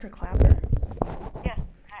Clapper. Yes.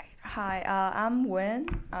 Hi. Hi, I'm Wen.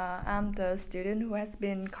 I'm the student who has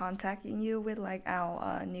been contacting you with like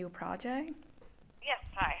our new project. Yes.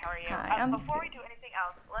 Hi. How are you? Hi, I'm Before good. we do anything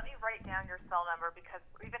else, let me write down your cell number because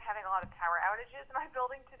we've been having a lot of power outages in my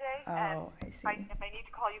building today, and Oh, I see. if I need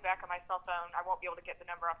to call you back on my cell phone, I won't be able to get the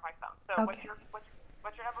number off my phone. So Okay.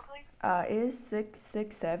 what's your number, please? It's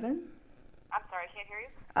 667. I'm sorry, I can't hear you.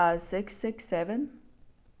 667.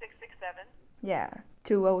 667 Yeah,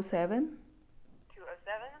 207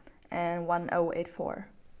 207 and 1084.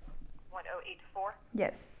 1084.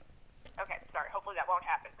 Yes. Okay. Sorry. Hopefully that won't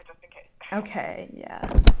happen, but just in case. Okay. Yeah.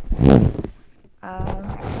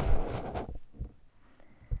 Um.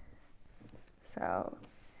 So.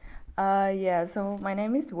 Yeah. So my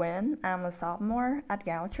name is Wen. I'm a sophomore at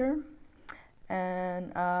Goucher.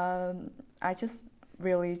 And I just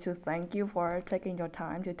really to thank you for taking your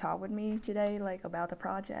time to talk with me today, like about the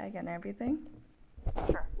project and everything.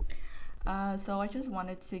 Sure. So I just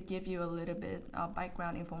wanted to give you a little bit of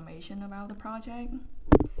background information about the project.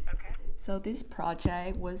 Okay. So this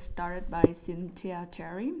project was started by Cynthia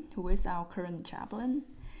Terry, who is our current chaplain.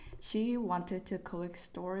 She wanted to collect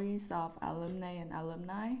stories of alumni and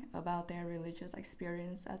alumni about their religious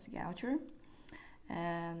experience as Goucher,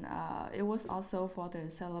 and it was also for the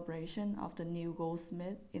celebration of the new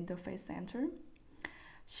Goldsmith Interfaith Center.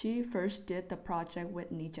 She first did the project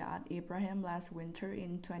with Nijat Ibrahim last winter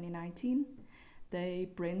in 2019. They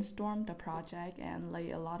brainstormed the project and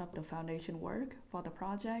laid a lot of the foundation work for the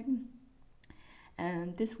project.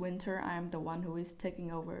 And this winter, I'm the one who is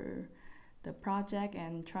taking over the project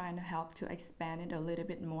and trying to help to expand it a little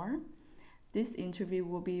bit more. This interview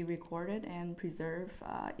will be recorded and preserved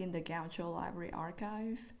in the Gaucho Library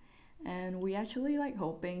archive, and we actually like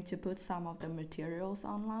hoping to put some of the materials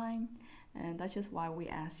online, and that's just why we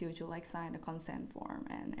asked you to like sign the consent form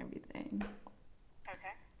and everything.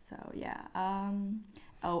 Okay. So yeah.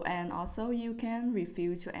 Oh, and also you can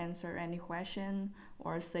refuse to answer any question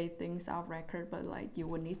or say things off record, but like you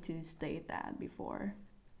would need to state that before.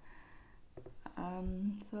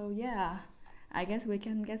 So yeah, I guess we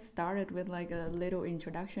can get started with like a little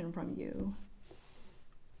introduction from you.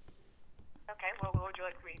 Okay. Well, what would you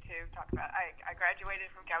like me to talk about? I graduated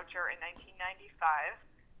from Goucher in 1995.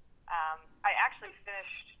 I actually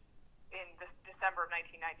finished in December of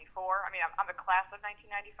 1994. I mean, I'm a class of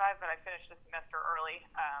 1995, but I finished the semester early.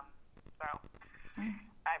 So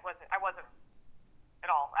I wasn't at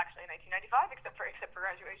all actually in 1995, except for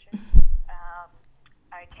graduation. Um,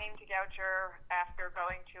 I came to Goucher after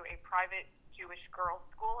going to a private Jewish girls'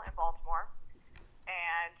 school in Baltimore,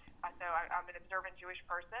 and I'm an observant Jewish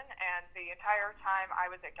person. And the entire time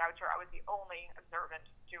I was at Goucher, I was the only observant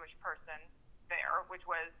Jewish person there, which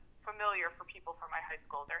was familiar for people from my high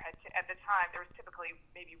school. At the time there was typically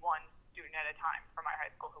maybe one student at a time from my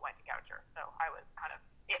high school who went to Goucher, so I was kind of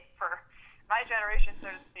it for my generation,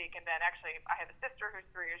 so to speak. And then actually, I have a sister who's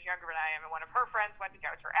 3 years younger than I am, and one of her friends went to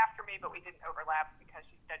Goucher after me, but we didn't overlap because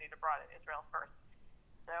she studied abroad in Israel first.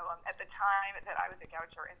 So at the time that I was at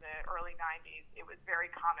Goucher in the early 90s, it was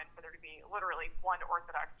very common for there to be literally one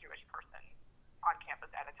Orthodox Jewish person on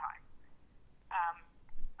campus at a time. Um,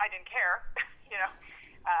 I didn't care, you know,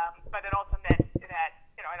 but it also meant that,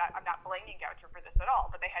 you know, and I'm not blaming Goucher for this at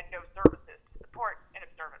all, but they had no services to support an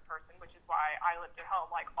observant person, which is why I lived at home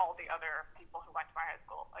like all the other people who went to my high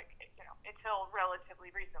school. Like, you know, until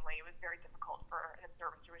relatively recently, it was very difficult for an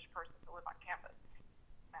observant Jewish person to live on campus.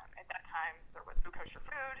 At that time, there was no kosher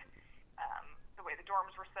food. The way the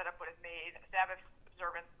dorms were set up would have made Sabbath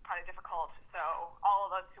observance kind of difficult. So all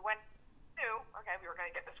of us who went knew, okay, we were going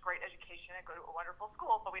to get this great education and go to a wonderful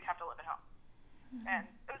school, but we'd have to live at home. And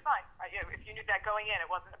it was fine. You know, if you knew that going in, it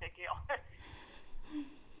wasn't a big deal.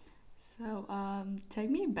 So, take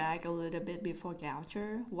me back a little bit before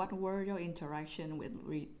Goucher. What were your interaction with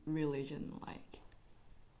religion like?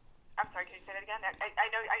 I'm sorry, can you say that again? I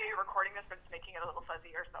know you're recording this, but it's making it a little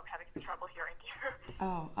fuzzier, so I'm having some trouble hearing you.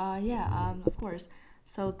 Oh, yeah, of course.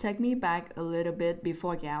 So, take me back a little bit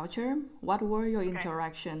before Goucher. What were your Okay.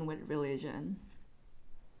 interaction with religion?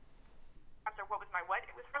 I'm sorry, what was my what?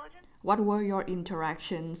 It was religion? What were your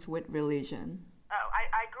interactions with religion? Oh,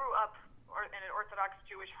 I grew up in an Orthodox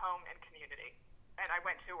Jewish home and community, and I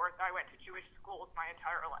went to Jewish schools my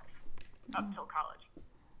entire life up till college.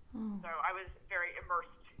 Oh. So I was very immersed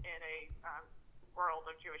in a world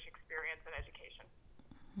of Jewish experience and education.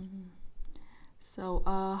 So,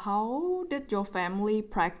 how did your family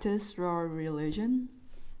practice your religion?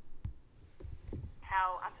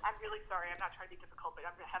 I'm really sorry. I'm not trying to be difficult, but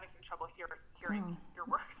I'm having some trouble hearing Oh. your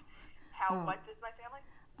words. How Oh. what does my family?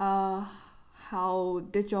 Uh, how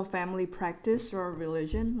did your family practice your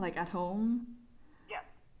religion, like at home? Yes.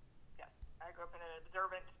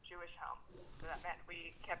 observant Jewish home. So that meant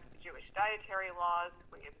we kept the Jewish dietary laws,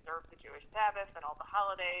 we observed the Jewish Sabbath and all the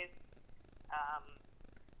holidays.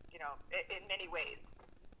 In many ways,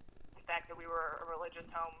 the fact that we were a religious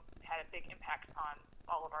home had a big impact on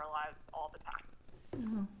all of our lives all the time.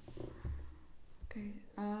 Oh. Okay.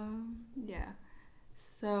 Yeah.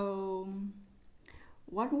 So,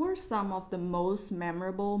 what were some of the most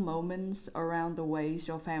memorable moments around the ways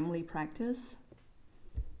your family practice?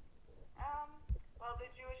 Well,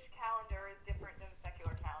 the Jewish calendar is different than the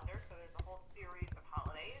secular calendar, so there's a whole series of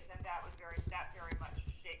holidays, and that very much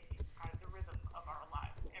shaped kind of the rhythm of our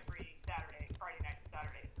lives. Every Saturday, Friday night to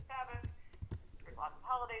Saturday is the Sabbath. There's lots of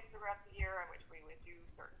holidays throughout the year in which we would do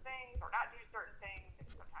certain things or not do certain things, and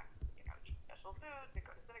sometimes, eat special foods and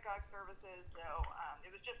go to synagogue services. So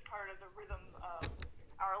it was just part of the rhythm of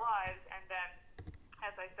our lives. And then,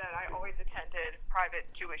 as I said, I always attended private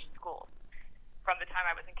Jewish schools from the time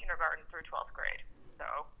I was in kindergarten through 12th grade. So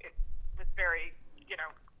it was very,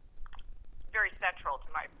 very central to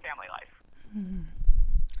my family life. Mm.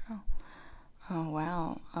 Oh,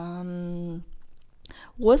 wow.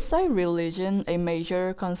 Was religion a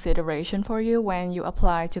major consideration for you when you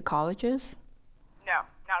applied to colleges? No,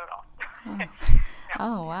 not at all. Oh, No.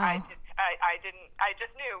 oh wow. I didn't. I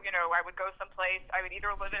just knew, I would go someplace. I would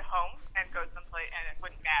either live at home and go someplace, and it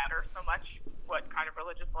wouldn't matter so much what kind of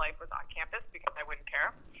religious life was on campus because I wouldn't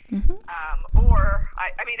care. Mm-hmm.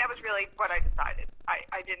 That was really what I decided.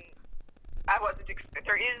 I didn't. I wasn't.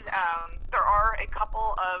 There are a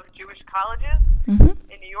couple of Jewish colleges Mm-hmm.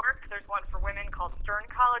 in New York. There's one for women called Stern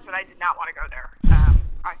College, but I did not want to go there.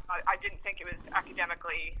 I didn't think it was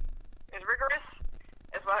academically as rigorous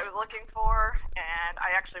as what I was looking for, and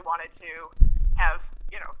I actually wanted to have,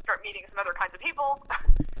 start meeting some other kinds of people.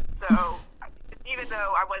 So even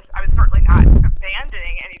though I was certainly not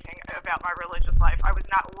abandoning anything about my religious life, I was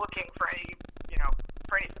not looking for any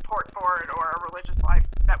support for it or a religious life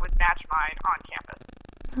that would match mine on campus.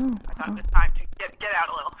 Oh, I thought wow. it was time to get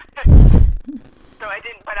out a little. So I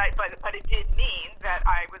didn't, but it did mean that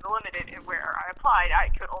I was limited in where I applied.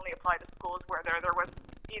 I could only apply to schools where there was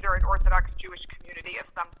either an Orthodox Jewish community of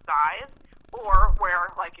some size, or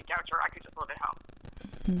where, like at Goucher, I could just live at home.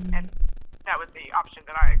 Mm. And that was the option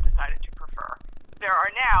that I decided to prefer. There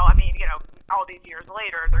are now, all these years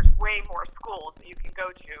later, there's way more schools that you can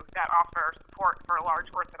go to that offer support for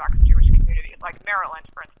large Orthodox Jewish communities, like Maryland,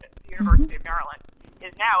 for instance. The University of Maryland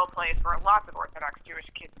is now a place where lots of Orthodox Jewish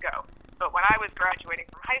kids go. But when I was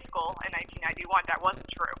graduating from high school in 1991, that wasn't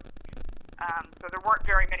true. So there weren't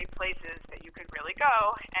very many places that you could really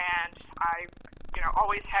go, and I,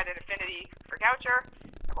 always had an affinity for Goucher.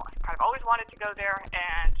 I kind of always wanted to go there,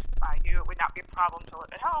 and I knew it would not be a problem to live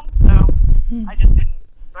at home, so I just didn't,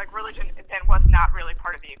 religion then was not really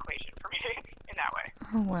part of the equation for me in that way.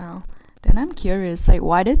 Oh, wow. Then I'm curious,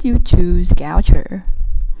 why did you choose Goucher?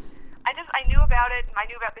 I knew about it, and I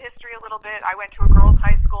knew about the history a little bit. I went to a girls'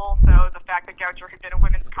 high school, so the fact that Goucher had been a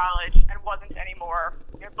women's college and wasn't anymore,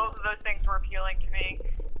 both of those things were appealing to me.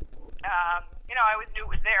 I always knew it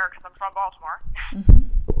was there because I'm from Baltimore.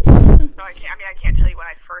 Mm-hmm. So I can't tell you when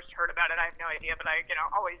I first heard about it. I have no idea, but I,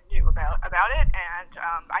 always knew about it, and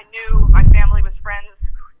I knew my family was friends.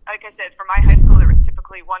 Like I said, for my high school, there was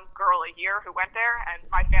typically one girl a year who went there, and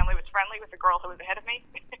my family was friendly with the girl who was ahead of me.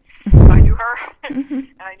 So I knew her,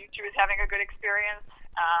 and I knew she was having a good experience.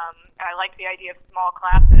 And I liked the idea of small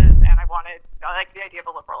classes, and I liked the idea of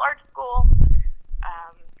a liberal arts school.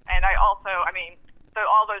 And I also, so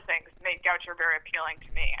all those things made Goucher very appealing to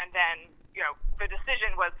me. And then, the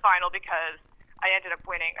decision was final because I ended up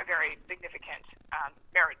winning a very significant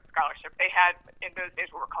merit scholarship. They had, in those days,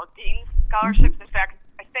 what were called Dean's scholarships. In fact,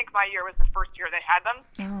 I think my year was the first year they had them.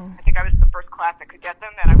 Oh. I think I was the first class that could get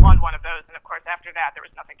them, and I won one of those. And of course, after that, there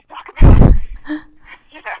was nothing to talk about.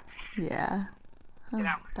 Yeah. Oh,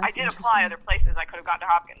 I did apply other places. I could have gone to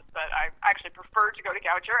Hopkins, but I actually preferred to go to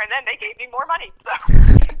Goucher, and then they gave me more money, so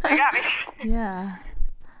they got me. Yeah.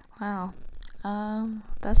 Wow.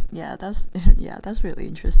 That's really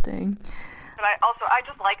interesting. But I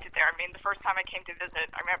just liked it there. The first time I came to visit,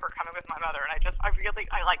 I remember coming with my mother, and I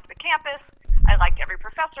liked the campus. I liked every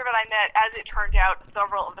professor that I met. As it turned out,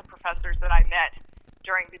 several of the professors that I met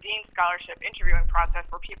during the Dean Scholarship interviewing process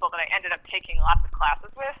were people that I ended up taking lots of classes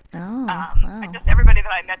with. Oh, wow. Everybody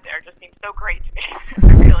that I met there just seemed so great to me.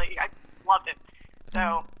 I loved it.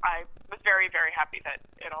 So I was very, very happy that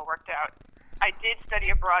it all worked out. I did study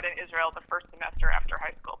abroad in Israel the first semester after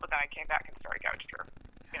high school, but then I came back and started Goucher,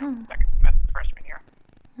 second semester, freshman year.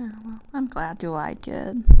 Yeah, well, I'm glad you like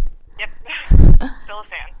it. Yep, still a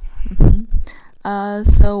fan.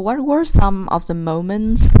 So what were some of the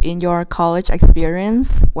moments in your college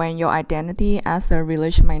experience when your identity as a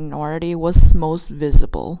religious minority was most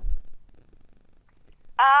visible?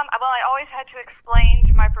 Well, I always had to explain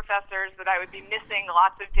to my professors that I would be missing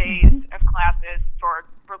lots of days Mm-hmm. of classes for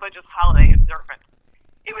religious holiday observance.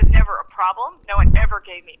 It was never a problem. No one ever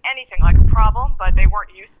gave me anything like a problem, but they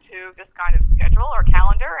weren't used to this kind of schedule or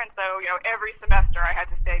calendar. And so, every semester I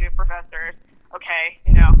had to say to professors, okay,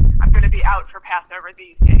 I'm going to be out for Passover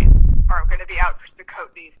these days, or I'm going to be out for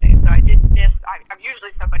Sukkot these days. So I did miss, I'm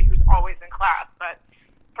usually somebody who's always in class, but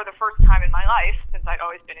for the first time in my life, since I'd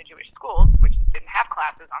always been in Jewish schools, which didn't have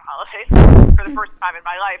classes on holidays, for the first time in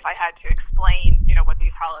my life, I had to explain, what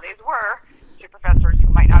these holidays were to professors who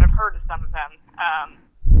might not have heard of some of them.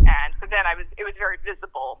 And so then it was very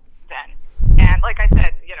visible then. And like I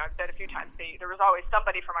said, I've said a few times, there was always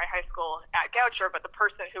somebody from my high school at Goucher, but the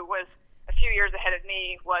person who was a few years ahead of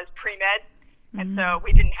me was pre-med. And so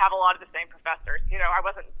we didn't have a lot of the same professors. I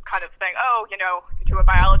wasn't kind of saying, to a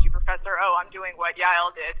biology professor, I'm doing what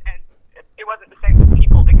Yale did. And it wasn't the same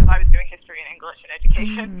people because I was doing history and English and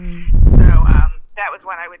education. So that was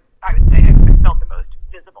when I would say I felt the most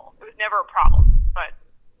visible. It was never a problem, but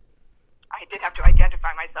I did have to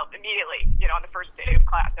identify myself immediately, on the first day of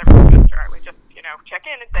class every semester. I would just, check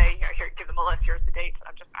in and say, here, give them a list, here's the dates.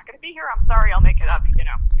 I'm just not going to be here. I'm sorry, I'll make it up.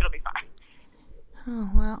 It'll be fine.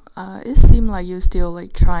 Oh, well, it seemed like you still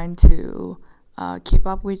like trying to keep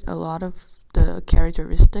up with a lot of the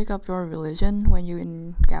characteristic of your religion when you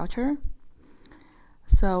in Goucher.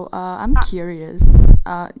 So I'm curious.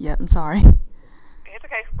 Yeah, I'm sorry. It's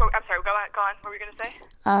okay. I'm sorry. Go on. What were you going to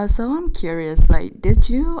say? So I'm curious. Like, did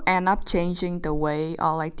you end up changing the way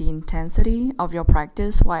or like the intensity of your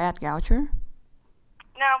practice while at Goucher?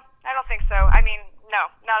 No, I don't think so. I mean, no,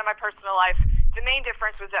 not in my personal life. The main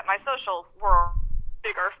difference was that my social world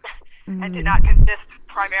bigger and did not consist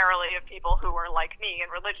primarily of people who were like me in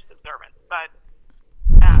religious observance. But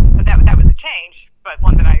so that was a change, but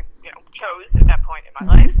one that I chose at that point in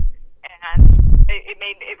my life, and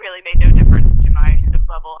it really made no difference to my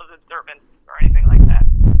level of observance or anything like that.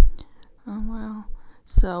 Oh wow.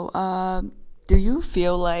 So do you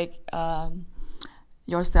feel like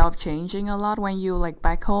yourself changing a lot when you like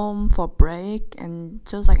back home for break, and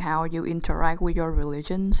just like how you interact with your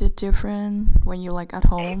religions is different when you like at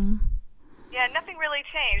home? Yeah, nothing really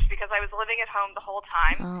changed because I was living at home the whole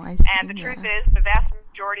time. Oh, I see. And the truth is, the vast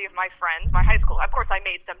majority of my friends, my high school, of course I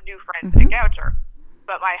made some new friends at Goucher,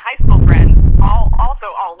 but my high school friends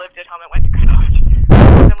also all lived at home and went to college.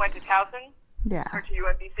 Some of them went to Towson or to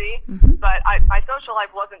UMBC, but my social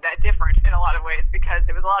life wasn't that different in a lot of ways because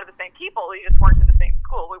it was a lot of the same people. We just weren't in the same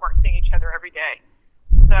school. We weren't seeing each other every day.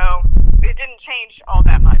 So it didn't change all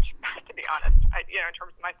that much, to be honest. In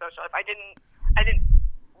terms of my social life, I didn't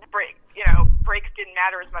breaks didn't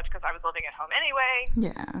matter as much because I was living at home anyway.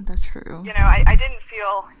 Yeah, that's true. I didn't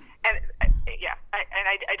feel, and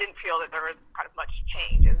I didn't feel that there was kind of much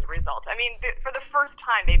change as a result. I mean, for the first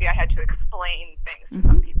time, maybe I had to explain things to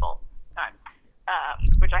some people,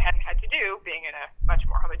 which I hadn't had to do being in a much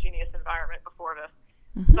more homogeneous environment before this.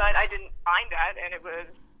 But I didn't mind that, and it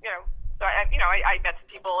was, so I met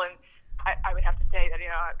some people, and I would have to say that,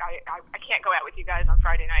 I can't go out with you guys on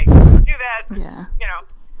Friday night. Don't do that. Yeah.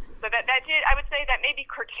 So that did, I would say that maybe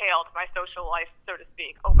curtailed my social life, so to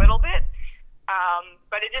speak, a little bit.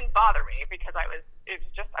 But it didn't bother me because I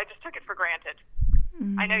just took it for granted.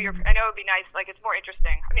 I know it would be nice, like it's more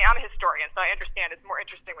interesting. I mean, I'm a historian, so I understand it's more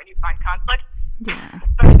interesting when you find conflict. Yeah.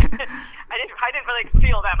 But I didn't really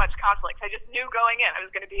feel that much conflict. I just knew going in I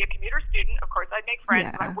was going to be a commuter student. Of course, I'd make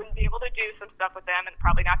friends. Yeah. I wouldn't be able to do some stuff with them, and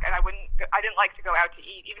probably not. And I didn't like to go out to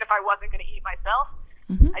eat, even if I wasn't going to eat myself.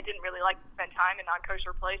 I didn't really like to spend time in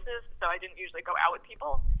non-kosher places, so I didn't usually go out with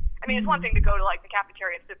people. I mean, it's one thing to go to like the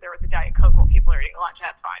cafeteria and sit there with a Diet Coke while people are eating lunch.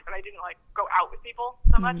 That's fine, but I didn't like go out with people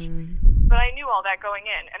so much. But I knew all that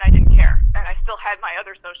going in, and I didn't care. And I still had my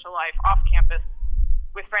other social life off campus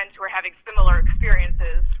with friends who were having similar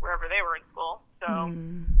experiences wherever they were in school. So,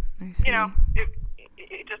 I see.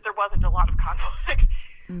 It just there wasn't a lot of conflict.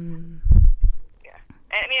 Yeah,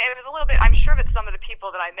 and I mean, it was a little bit. I'm sure that some of the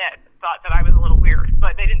people that I met thought that I was a little weird,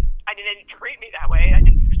 but they didn't. I didn't treat me that way. I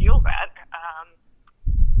didn't feel that.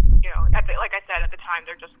 Like I said, at the time,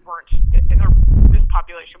 there just weren't. This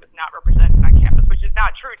population was not represented on campus, which is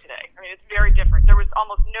not true today. I mean, it's very different. There was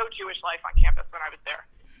almost no Jewish life on campus when I was there.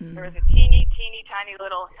 There was a teeny tiny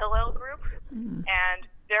little Hillel group, and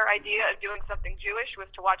their idea of doing something Jewish was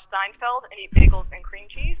to watch Seinfeld and eat bagels and cream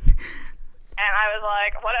cheese. And I was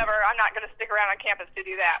like, whatever, I'm not going to stick around on campus to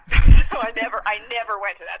do that. So I never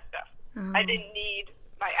went to that stuff. I didn't need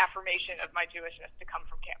my affirmation of my Jewishness to come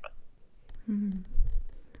from campus.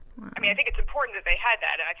 Wow. I mean, I think it's important that they had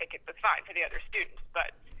that, and I think it was fine for the other students.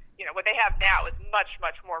 But what they have now is much,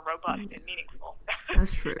 much more robust and meaningful.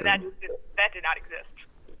 That's true. And that did not exist.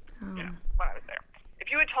 Oh. When I was there.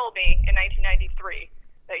 If you had told me in 1993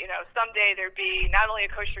 that someday there'd be not only a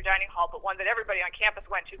kosher dining hall, but one that everybody on campus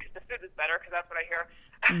went to because the food was better, because that's what I hear,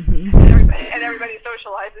 and everybody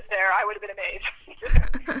socializes there, I would have been amazed.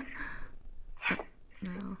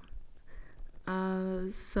 No.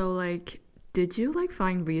 So did you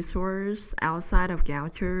find resource outside of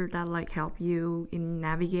Goucher that help you in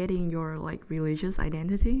navigating your religious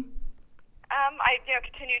identity? I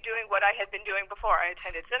continued doing what I had been doing before. I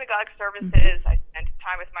attended synagogue services. I spent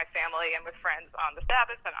time with my family and with friends on the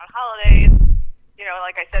Sabbath and on holidays.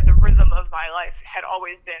 Like I said, the rhythm of my life had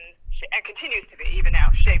always been, and continues to be even now,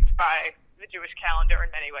 shaped by the Jewish calendar in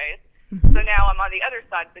many ways. So now I'm on the other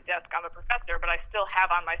side of the desk. I'm a professor, but I still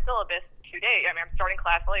have on my syllabus 2 days. I mean, I'm starting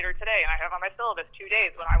class later today, and I have on my syllabus 2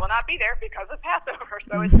 days when I will not be there because of Passover.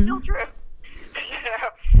 So it's still true.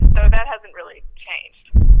 So that hasn't really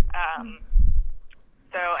changed.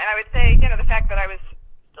 And I would say, the fact that I was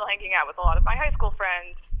still hanging out with a lot of my high school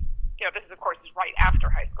friends, this is, of course, is right after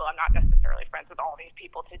high school. I'm not necessarily friends with all these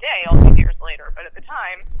people today, all these years later. But at the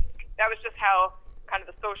time, that was just how kind of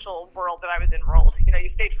the social world that I was enrolled. You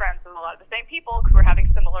stayed friends with a lot of the same people who were having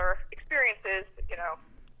similar experiences,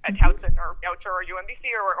 at Towson or Goucher or UMBC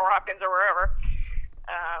or Hopkins or wherever.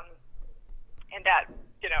 And that,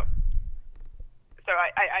 so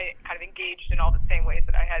I kind of engaged in all the same ways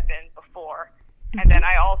that I had been before. And then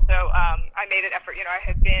I also, I made an effort, I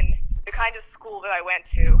had been, the kind of school that I went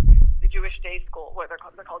to, the Jewish day school, what they're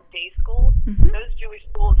called day schools. Those Jewish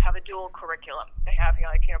schools have a dual curriculum. They have,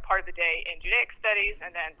 part of the day in Judaic studies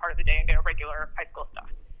and then part of the day in regular high school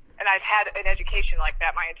stuff. And I've had an education like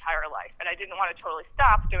that my entire life. And I didn't want to totally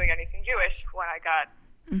stop doing anything Jewish when I got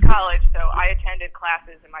to college, so I attended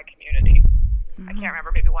classes in my community. I can't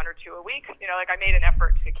remember, maybe 1 or 2 a week. I made an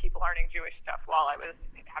effort to keep learning Jewish stuff while I was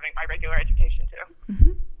having my regular education too.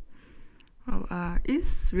 Well, it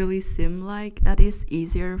really seemed like that is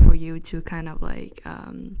easier for you to kind of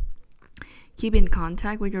keep in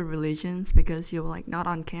contact with your religions because you're not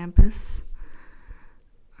on campus.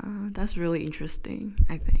 That's really interesting,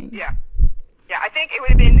 I think. Yeah, I think it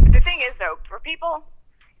would have been, the thing is though, for people,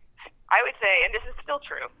 I would say, and this is still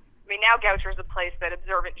true, I mean, now Goucher is a place that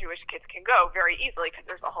observant Jewish kids can go very easily because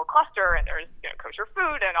there's a whole cluster and there's kosher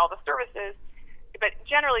food and all the services. But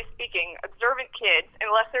generally speaking, observant kids,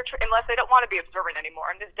 unless they don't want to be observant anymore,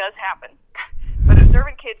 and this does happen, but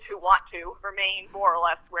observant kids who want to remain more or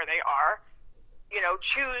less where they are,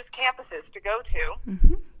 choose campuses to go to,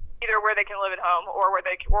 either where they can live at home or where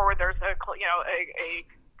there's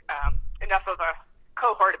enough of a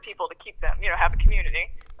cohort of people to keep them, have a community,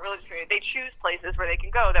 a religious community. They choose places where they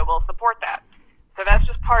can go that will support that. So that's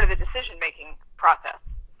just part of the decision-making process.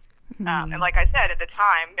 And like I said, at the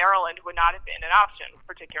time, Maryland would not have been an option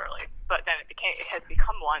particularly, but then it has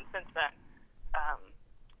become one since then.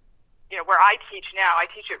 Where I teach now, I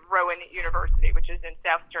teach at Rowan University, which is in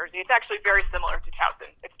South Jersey. It's actually very similar to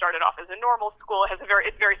Towson. It started off as a normal school. It's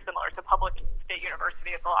very similar. It's a public state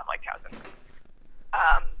university. It's a lot like Towson.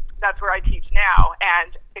 That's where I teach now.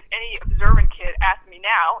 And if any observant kid asked me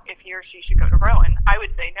now if he or she should go to Rowan, I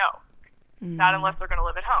would say no. Not unless they're going to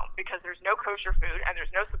live at home, because there's no kosher food and there's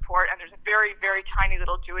no support and there's a very, very tiny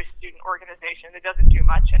little Jewish student organization that doesn't do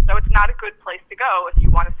much. And so it's not a good place to go if you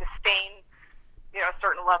want to sustain, a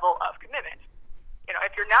certain level of commitment.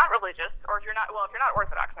 If you're not religious, or if you're not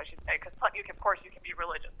Orthodox, I should say, because you can be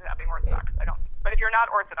religious without being Orthodox. But if you're not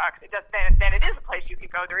Orthodox, then it is a place you can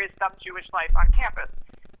go. There is some Jewish life on campus.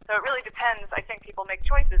 So it really depends. I think people make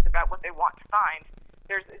choices about what they want to find.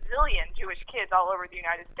 There's a zillion Jewish kids all over the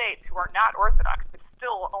United States who are not Orthodox, but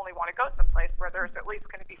still only want to go someplace where there's at least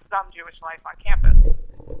going to be some Jewish life on campus.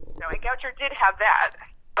 And Goucher did have that,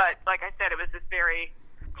 but like I said, it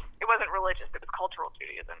wasn't religious, it was cultural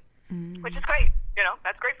Judaism, which is great.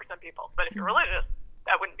 That's great for some people, but if you're religious,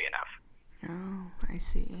 that wouldn't be enough. Oh, I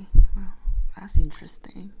see. Well, that's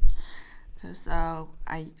interesting. Because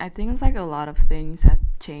I think it's a lot of things that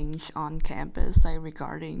change on campus,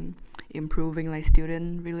 regarding improving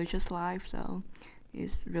student religious life. So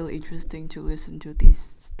it's really interesting to listen to these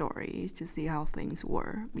stories to see how things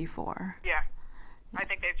were before. Yeah. I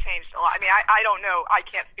think they've changed a lot. I mean, I don't know. I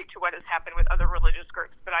can't speak to what has happened with other religious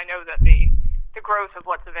groups, but I know that the growth of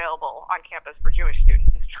what's available on campus for Jewish students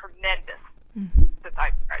is tremendous since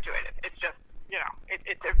I graduated. It's just,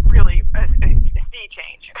 it's a really a sea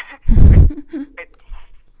change.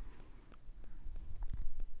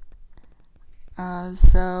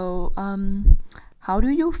 How do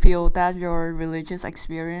you feel that your religious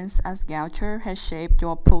experience as Goucher has shaped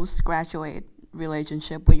your postgraduate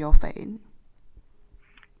relationship with your faith?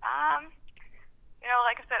 Um,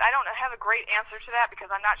 like I said, I don't have a great answer to that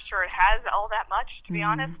because I'm not sure it has all that much, to be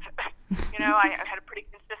honest. I had a pretty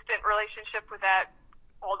consistent relationship with that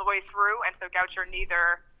all the way through, and so Goucher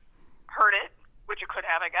neither hurt it, which it could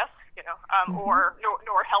have, I guess, or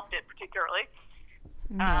nor helped it particularly.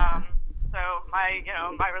 Yeah. So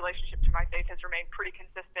my relationship to my faith has remained pretty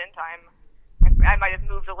consistent. I might have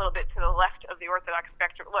moved a little bit to the left of the Orthodox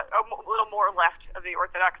spectrum, a little more left of the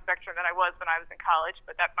Orthodox spectrum than I was when I was in college,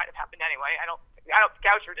 but that might have happened anyway. I don't.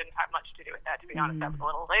 Goucher didn't have much to do with that, to be honest. That was a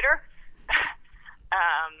little later.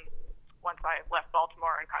 Once I left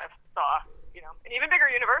Baltimore and kind of saw, an even bigger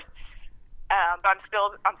universe. But I'm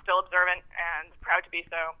still observant and proud to be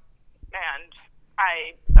so. And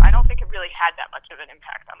I don't think it really had that much of an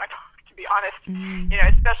impact on my talk, to be honest.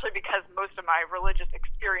 Especially because most of my religious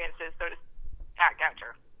experiences, so to speak, at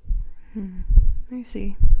Goucher. I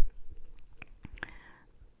see.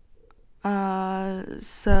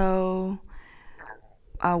 So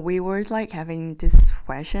we were like having this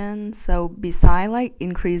question. So beside like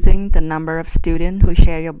increasing the number of students who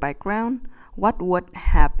share your background, what would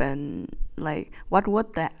happen? Like, what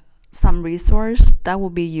would some resource that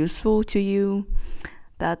would be useful to you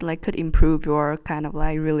that like could improve your kind of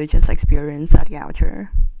like religious experience at Goucher?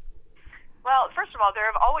 Well, first of all,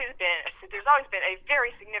 there's always been a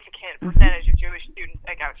very significant percentage of Jewish students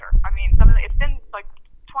at Goucher. I mean, it's been like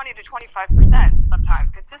 20 to 25% sometimes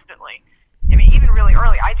consistently. I mean, even really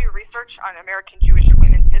early. I do research on American Jewish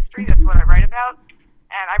women's history. That's what I write about.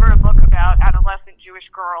 And I wrote a book about adolescent Jewish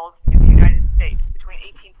girls in the United States between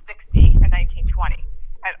 1860 and 1920.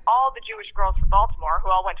 And all the Jewish girls from Baltimore, who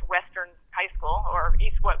all went to Western High School, or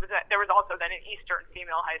there was also then an Eastern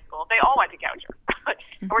female high school, they all went to Goucher.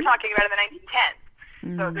 We're talking about in the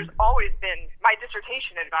 1910s. So there's always been, my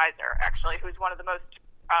dissertation advisor, actually, who's one of the most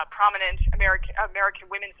prominent American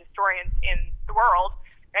women's historians in the world,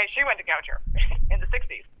 and she went to Goucher in the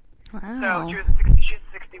 60s. Wow. So she's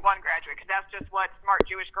a 61 graduate, because that's just what smart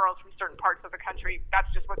Jewish girls from certain parts of the country, that's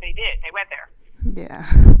just what they did. They went there. Yeah.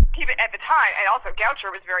 Even at the time, and also Goucher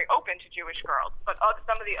was very open to Jewish girls, but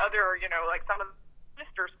some of the other, like some of the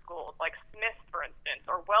sister schools, like Smith, for instance,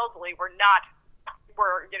 or Wellesley, were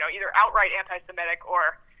either outright anti-Semitic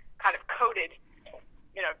or kind of coded.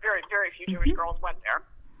 Very, very few Jewish girls went there.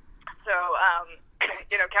 So,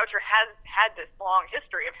 Goucher has had this long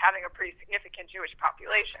history of having a pretty significant Jewish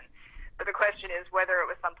population. But the question is whether it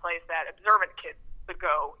was someplace that observant kids would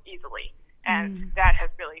go easily. And that has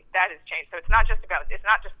changed. So it's not just the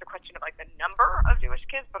question of like the number of Jewish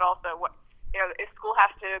kids, but also what, if school has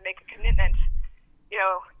to make a commitment,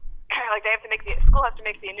 like school has to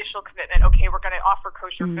make the initial commitment, okay, we're going to offer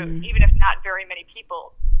kosher food. Even if not very many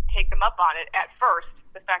people take them up on it at first,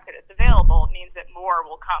 the fact that it's available means that more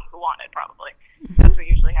will come who want it, probably. That's what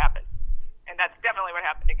usually happens. And that's definitely what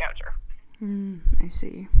happened to Goucher. I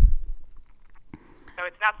see. So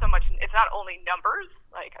it's not only numbers,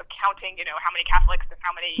 like of counting, how many Catholics and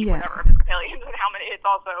how many whatever Episcopalians and how many, it's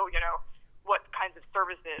also, what kinds of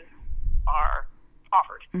services are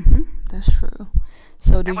offered. That's true.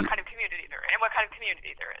 So what kind of community there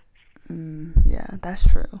is. Yeah, that's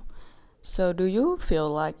true. So do you feel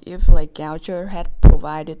like if like Goucher had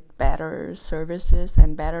provided better services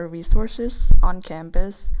and better resources on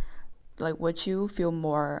campus, like would you feel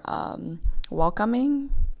more welcoming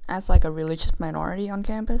as like a religious minority on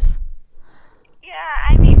campus?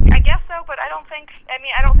 Yeah, I mean, I guess so, but I don't think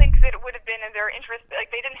that it would have been in their interest.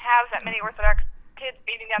 Like, they didn't have that many Orthodox kids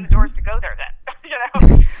beating down the doors to go there then.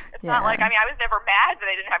 It's not like, I was never mad that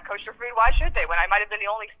they didn't have kosher food. Why should they? When I might have been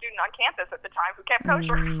the only student on campus at the time who kept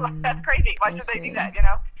kosher. Like, that's crazy. Why should they do that,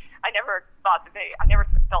 I never felt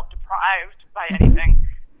deprived by anything.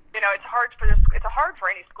 It's hard for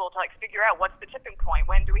any school to like figure out what's the tipping point.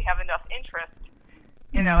 When do we have enough interest?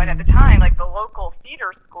 And at the time, like the local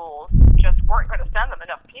feeder schools just weren't going to send them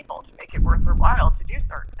enough people to make it worth their while to do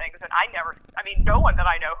certain things. And no one that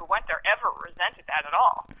I know who went there ever resented that at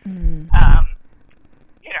all.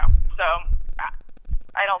 So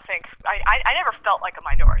I don't think, I never felt like a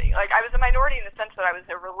minority. Like I was a minority in the sense that I was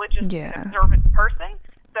a religious and observant person.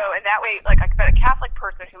 So in that way, like I bet a Catholic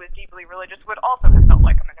person who was deeply religious would also have felt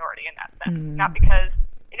like a minority in that sense. Not because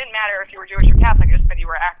it didn't matter if you were Jewish or Catholic, it just meant you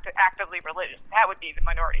were actively religious. That would be the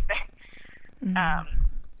minority thing.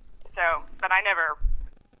 But I never,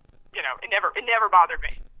 it never bothered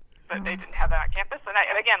me that they didn't have that on campus.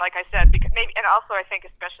 And again, like I said, and also I think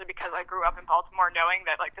especially because I grew up in Baltimore knowing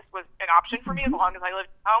that like this was an option for me as long as I lived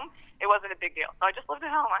at home, it wasn't a big deal. So I just lived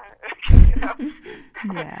at home.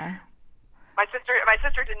 Yeah. My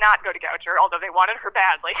sister did not go to Goucher, although they wanted her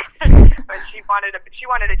badly. But she wanted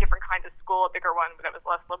a different kind of school, a bigger one that was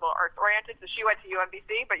less liberal arts oriented. So she went to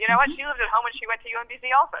UMBC. But you know what? She lived at home when she went to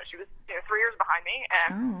UMBC also. She was 3 years behind me,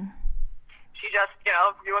 and she just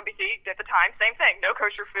UMBC at the time, same thing. No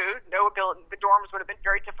kosher food, no ability. The dorms would have been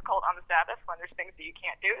very difficult on the Sabbath when there's things that you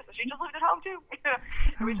can't do. So she just lived at home too.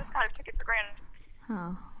 And we just kind of took it for granted.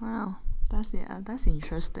 Oh wow, that's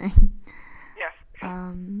interesting. Yes.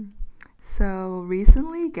 So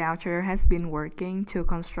recently, Goucher has been working to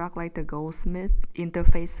construct like the Goldsmith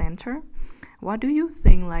Interfaith Center. What do you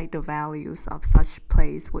think like the values of such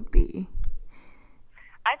place would be?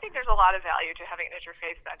 I think there's a lot of value to having an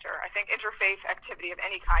interfaith center. I think interfaith activity of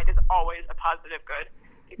any kind is always a positive good.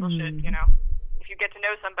 People should, if you get to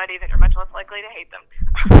know somebody, then you're much less likely to hate them,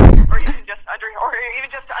 or even just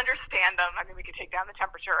to understand them. I mean, we could take down the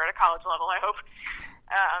temperature at a college level, I hope.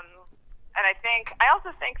 And I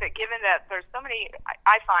also think that given that there's so many,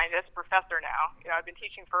 I find as a professor now, I've been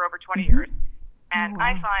teaching for over 20 years, and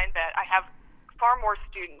I find that I have far more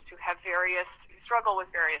students who struggle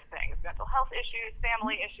with various things, mental health issues,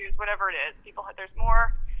 family issues, whatever it is. There's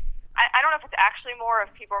more, I don't know if it's actually more,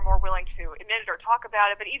 if people are more willing to admit it or talk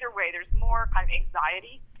about it, but either way, there's more kind of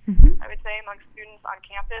anxiety, I would say, among students on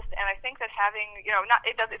campus, and I think that having,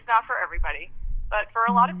 it's not for everybody. But for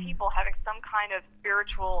a lot of people, having some kind of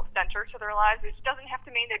spiritual center to their lives, which doesn't have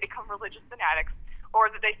to mean they become religious fanatics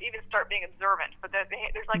or that they even start being observant, but that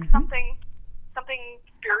there's like something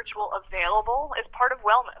spiritual available as part of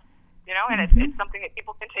wellness, and it's something that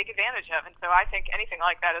people can take advantage of. And so I think anything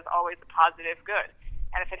like that is always a positive good.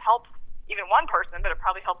 And if it helps even one person, but it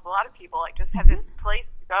probably helps a lot of people, like just have this place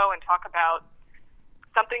to go and talk about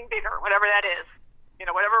something bigger, whatever that is.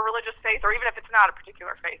 Whatever religious faith, or even if it's not a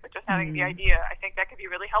particular faith, but just having the idea, I think that could be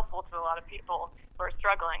really helpful to a lot of people who are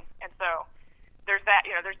struggling. And so there's that,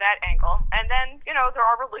 there's that angle. And then, there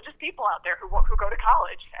are religious people out there who go to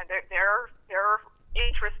college, and their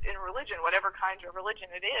interest in religion, whatever kind of religion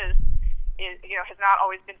it is, has not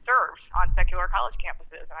always been served on secular college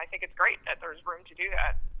campuses. And I think it's great that there's room to do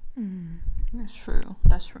that. That's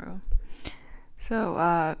true. So,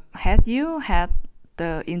 had you had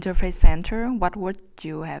the Interfaith Center, what would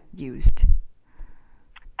you have used?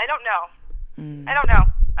 I don't know.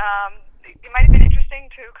 It might have been interesting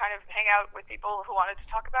to kind of hang out with people who wanted to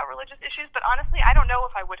talk about religious issues, but honestly, I don't know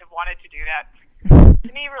if I would have wanted to do that. To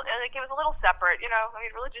me, it was a little separate.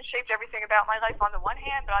 Religion shaped everything about my life on the one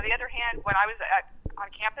hand, but on the other hand, when I was on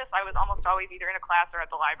campus, I was almost always either in a class or at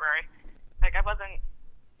the library. Like I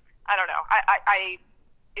don't know.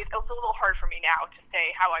 It's a little hard for me now to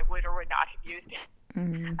say how I would or would not have used it.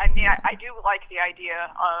 I do like the idea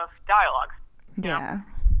of dialogue. Yeah.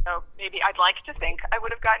 So maybe I'd like to think I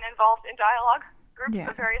would have gotten involved in dialogue groups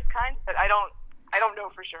of various kinds, but I don't know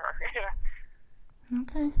for sure.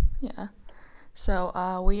 Okay. Yeah. So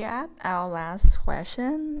we at our last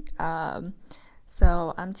question.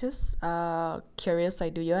 So I'm just curious,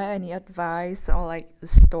 like, do you have any advice or like a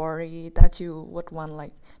story that you would want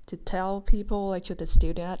like to tell people, like to the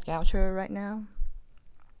student at Goucher right now?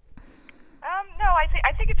 No, I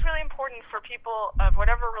think it's really important for people of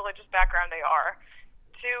whatever religious background they are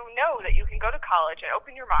to know that you can go to college and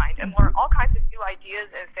open your mind and learn all kinds of new ideas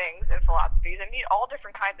and things and philosophies and meet all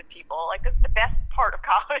different kinds of people. Like, this is the best part of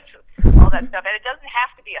college, all that stuff. And it doesn't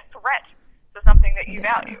have to be a threat to something that you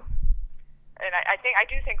value. And I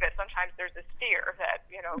do think that sometimes there's this fear that,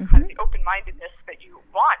 kind of the open-mindedness that you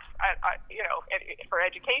want, for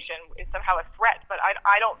education is somehow a threat. But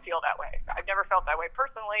I don't feel that way. I've never felt that way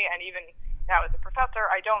personally, and even now as a professor,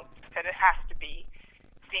 I don't think that it has to be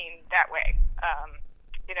seen that way.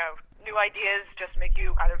 New ideas just make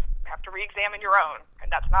you kind of have to re-examine your own,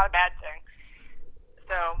 and that's not a bad thing.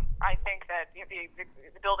 So I think that the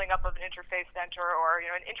building up of an interfaith center or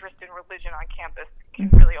an interest in religion on campus can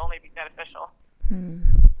really only be beneficial.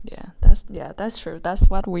 Yeah, that's true. That's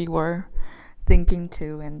what we were thinking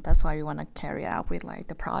too, and that's why we want to carry out with like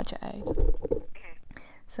the project.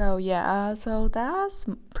 So so that's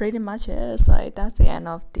pretty much it. Like that's the end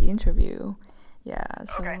of the interview. Yeah,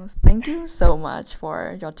 so Thank you so much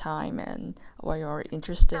for your time and for your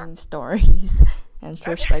interesting stories and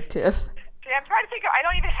perspective. Yeah, I'm trying to think. I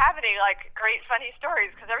don't even have any like great funny stories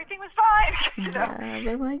because everything was fine. But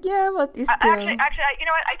it's still. Actually, you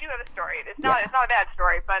know what? I do have a story. It's not a bad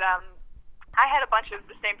story, but I had a bunch of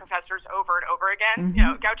the same professors over and over again.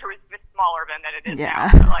 Goucher was a bit smaller than it is now.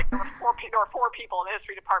 So, like there were four people in the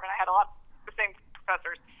history department. I had a lot of the same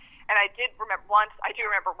professors, and I do remember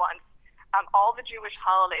once. All the Jewish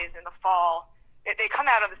holidays in the fall, they come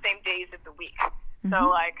out on the same days of the week. So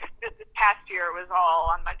like this past year was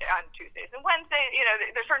all on Tuesdays. And Wednesday,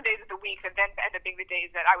 there's certain days of the week that then end up being the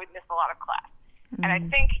days that I would miss a lot of class. And I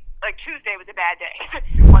think like Tuesday was a bad day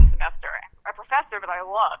one semester. A professor that I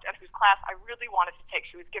loved and whose class I really wanted to take,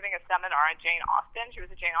 she was giving a seminar on Jane Austen. She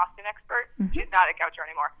was a Jane Austen expert. She's not at Goucher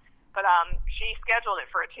anymore. But she scheduled it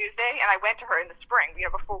for a Tuesday, and I went to her in the spring,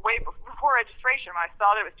 before registration, when I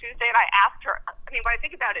saw that it was Tuesday, and I asked her, when I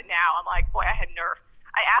think about it now, I'm like, boy, I had nerve.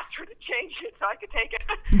 I asked her to change it so I could take it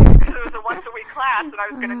because it was a once-a-week class, and I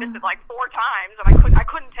was going to miss it like 4 times, and I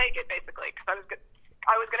couldn't take it, basically, because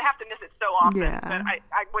I was going to have to miss it so often that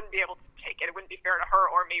I wouldn't be able to take it. It wouldn't be fair to her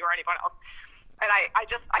or me or anyone else. And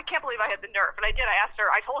I can't believe I had the nerve. And I did. I asked her.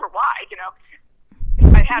 I told her why.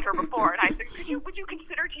 I had her before, and I said, would you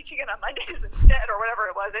consider teaching it on Mondays instead, or whatever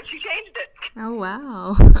it was? And she changed it. Oh,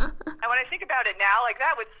 wow. And when I think about it now, like,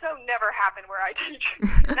 that would so never happen where I teach.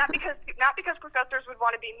 not because professors would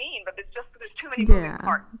want to be mean, but it's just there's too many moving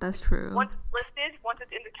parts. Yeah, that's true. Once it's listed, once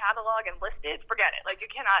it's in the catalog and listed, forget it. Like, you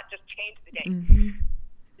cannot just change the date.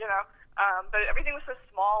 But everything was so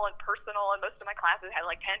small and personal, and most of my classes had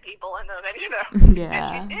like 10 people in them, and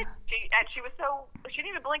Yeah. And she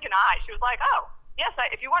didn't even blink an eye. She was like, oh, yes,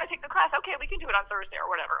 if you want to take the class, okay, we can do it on Thursday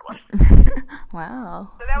or whatever it was.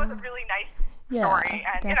 Wow. So that was a really nice story,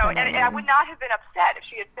 and and I would not have been upset if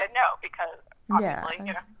she had said no, because obviously,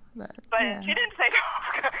 but she didn't say no.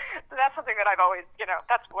 So that's something that I've always,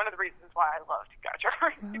 that's one of the reasons why I loved Goucher.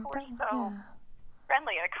 People were so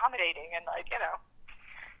friendly and accommodating, and like,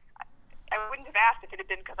 I wouldn't have asked if it had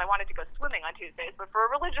been because I wanted to go swimming on Tuesdays, but for a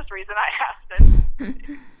religious reason I asked,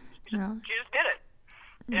 and she just did it.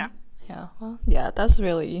 Yeah. Yeah. Well, yeah. That's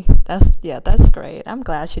great. I'm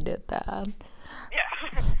glad she did that.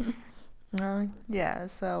 Yeah. Yeah.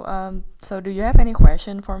 So do you have any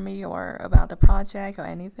question for me or about the project or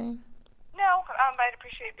anything? No. I'd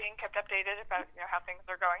appreciate being kept updated about how things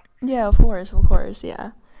are going. Yeah. Of course.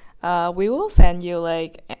 Yeah. We will send you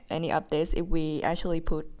like any updates if we actually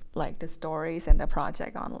put like the stories and the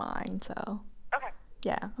project online. So okay.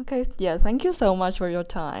 Yeah. Okay. Yeah. Thank you so much for your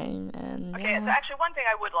time. And okay. So actually, one thing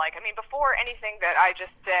I would like, before anything that I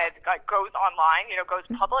just said goes online, goes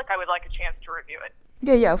public, I would like a chance to review it.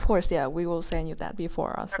 Yeah. Of course. Yeah. We will send you that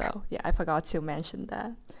before also. Okay. Yeah. I forgot to mention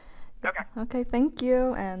that. Okay. Okay. Thank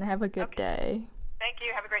you, and have a good day. Thank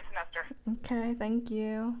you. Have a great semester. Okay. Thank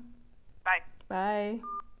you. Bye. Bye.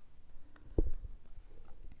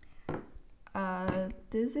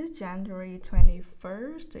 This is January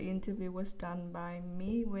 21st. The interview was done by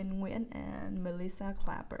me, Win Nguyen, and Melissa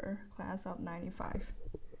Clapper, class of 95.